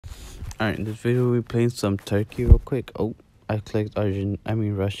Alright, in this video we're playing some Turkey real quick. Oh, I clicked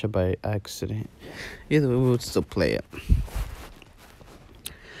Russia by accident. Either way, we'll still play it.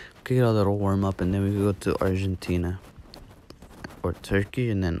 Okay, get a little warm up and then we go to Argentina. Or Turkey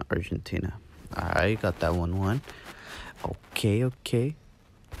and then Argentina. Alright, got that 1-1. Okay.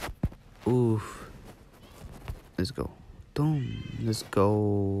 Oof. Let's go. Boom. Let's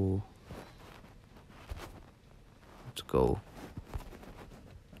go.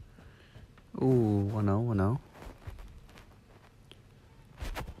 Ooh, 1-0.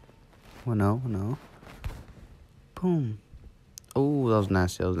 1-0. Boom. Oh, that was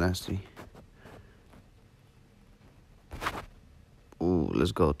nasty. Ooh,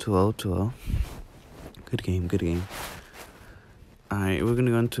 let's go. 2-0. Good game. Alright, we're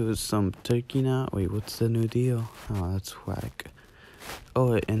gonna go into some Turkey now. Wait, what's the new deal? Oh, that's whack.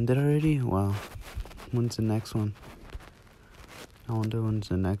 Oh, it ended already? Wow. When's the next one? I wonder when's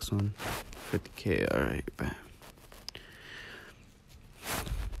the next one. 50k, alright.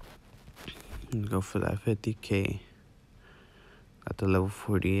 Let's go for that 50k. Got the level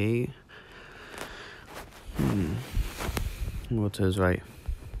 48. Go to his right.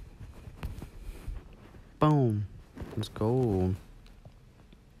 Boom. Let's go.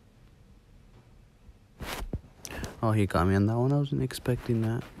 Oh, he got me on that one. I wasn't expecting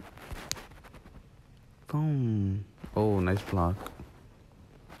that. Boom. Oh, nice block.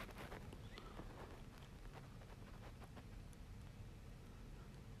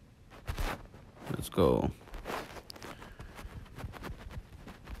 Let's go.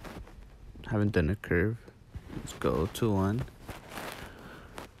 Haven't done a curve. Let's go. 2-1.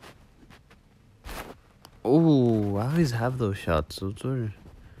 Oh, I always have those shots. Those are...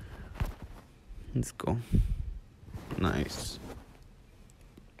 Let's go. Nice.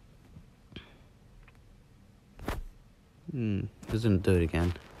 Doesn't do it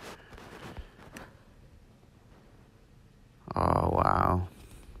again. Oh, wow.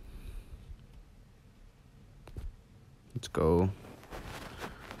 Let's go.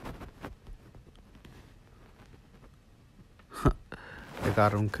 I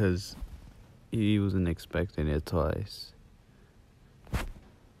got him because he wasn't expecting it twice.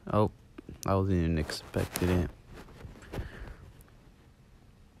 Oh, I wasn't even expecting it.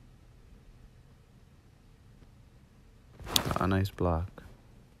 A nice block.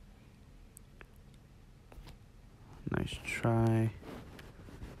 Nice try.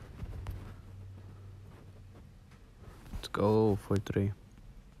 Let's go. 4-3.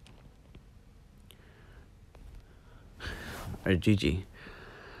 Or GG.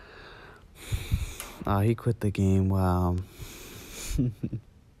 He quit the game. Wow.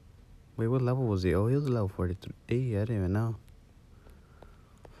 Wait, what level was he? Oh, he was level 43. Hey, I didn't even know.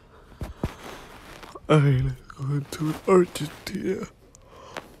 Alright, let's go into Argentina.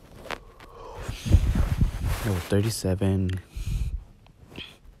 Level 37.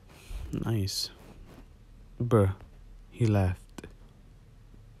 Nice. Bruh, he left.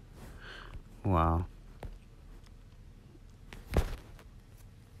 Wow.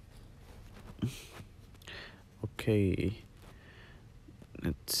 Okay.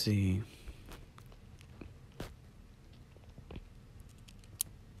 Let's see.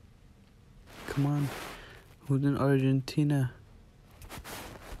 Come on. Who's in Argentina?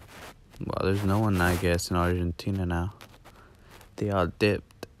 Well, there's no one, I guess, in Argentina now. They all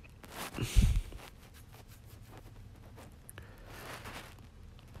dipped.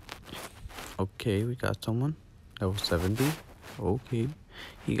 Okay, we got someone. Level 70. Okay.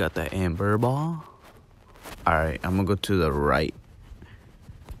 He got the amber ball. Alright, I'm gonna go to the right.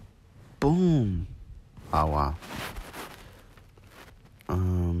 Boom. Oh, wow.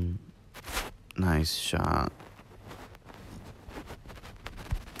 Nice shot.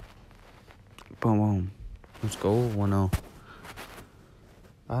 Boom. Let's go. 1-0.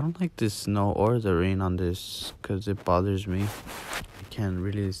 I don't like the snow or the rain on this because it bothers me. I can't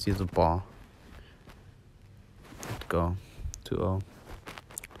really see the ball. Let's go. 2-0.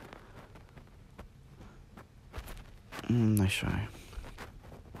 Nice try.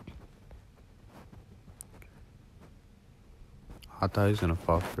 I thought he was gonna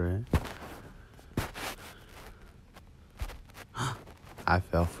fall for it. I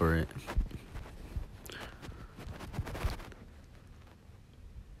fell for it.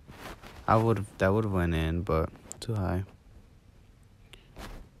 That would've went in, but too high.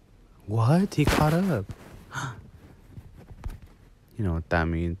 What? He caught up. You know what that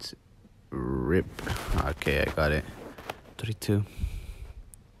means? Rip. Okay, I got it. 32.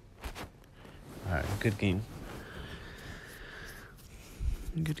 Alright, good game.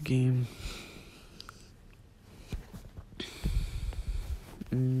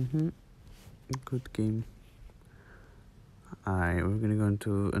 Good game. Alright, we're gonna go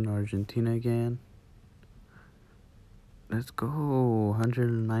into an Argentina again. Let's go.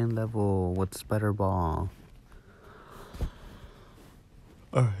 109 level. What's better ball?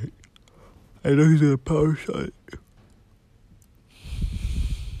 Alright. I know he's a power shot.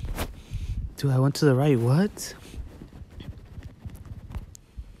 Dude, I went to the right. What?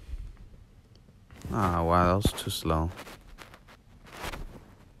 Ah, wow, that was too slow.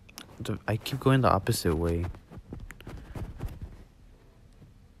 I keep going the opposite way.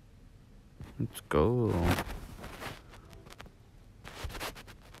 Let's go.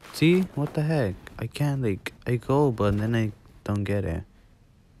 See? What the heck? I can't, like, I go, but then I don't get it.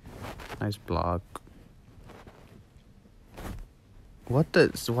 Nice block. What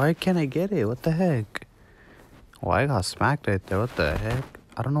the? Why can't I get it? What the heck? Well, I got smacked right there. What the heck?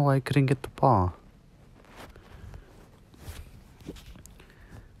 I don't know why I couldn't get the ball.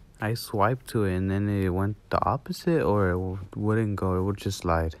 I swiped to it and then it went the opposite, or it wouldn't go. It would just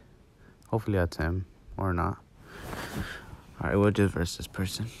slide. Hopefully that's him or not. Alright, we'll just verse this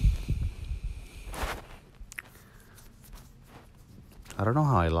person. I don't know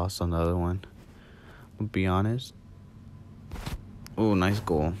how I lost on the other one. I'll be honest. Oh, nice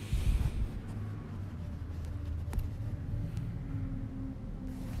goal.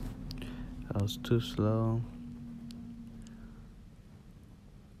 That was too slow.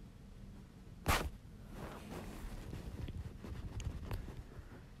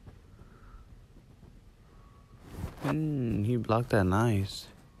 He blocked that nice.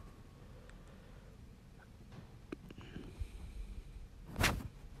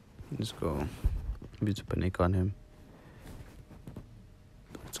 Let's go. Use a panic on him.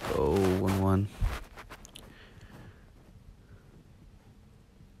 Let's go. 1-1.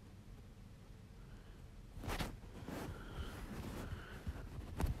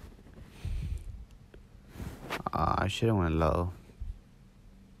 I should have went low.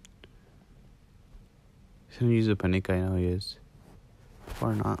 He's gonna use a panic. I know he is.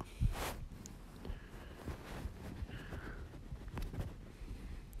 Or not.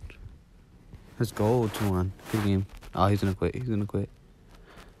 Let's go. 2-1. Good game. Oh, he's gonna quit. He's gonna quit.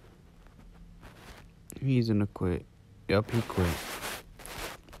 He's gonna quit. Yup, he quit.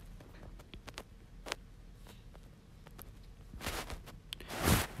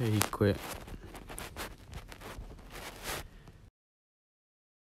 Yeah, he quit.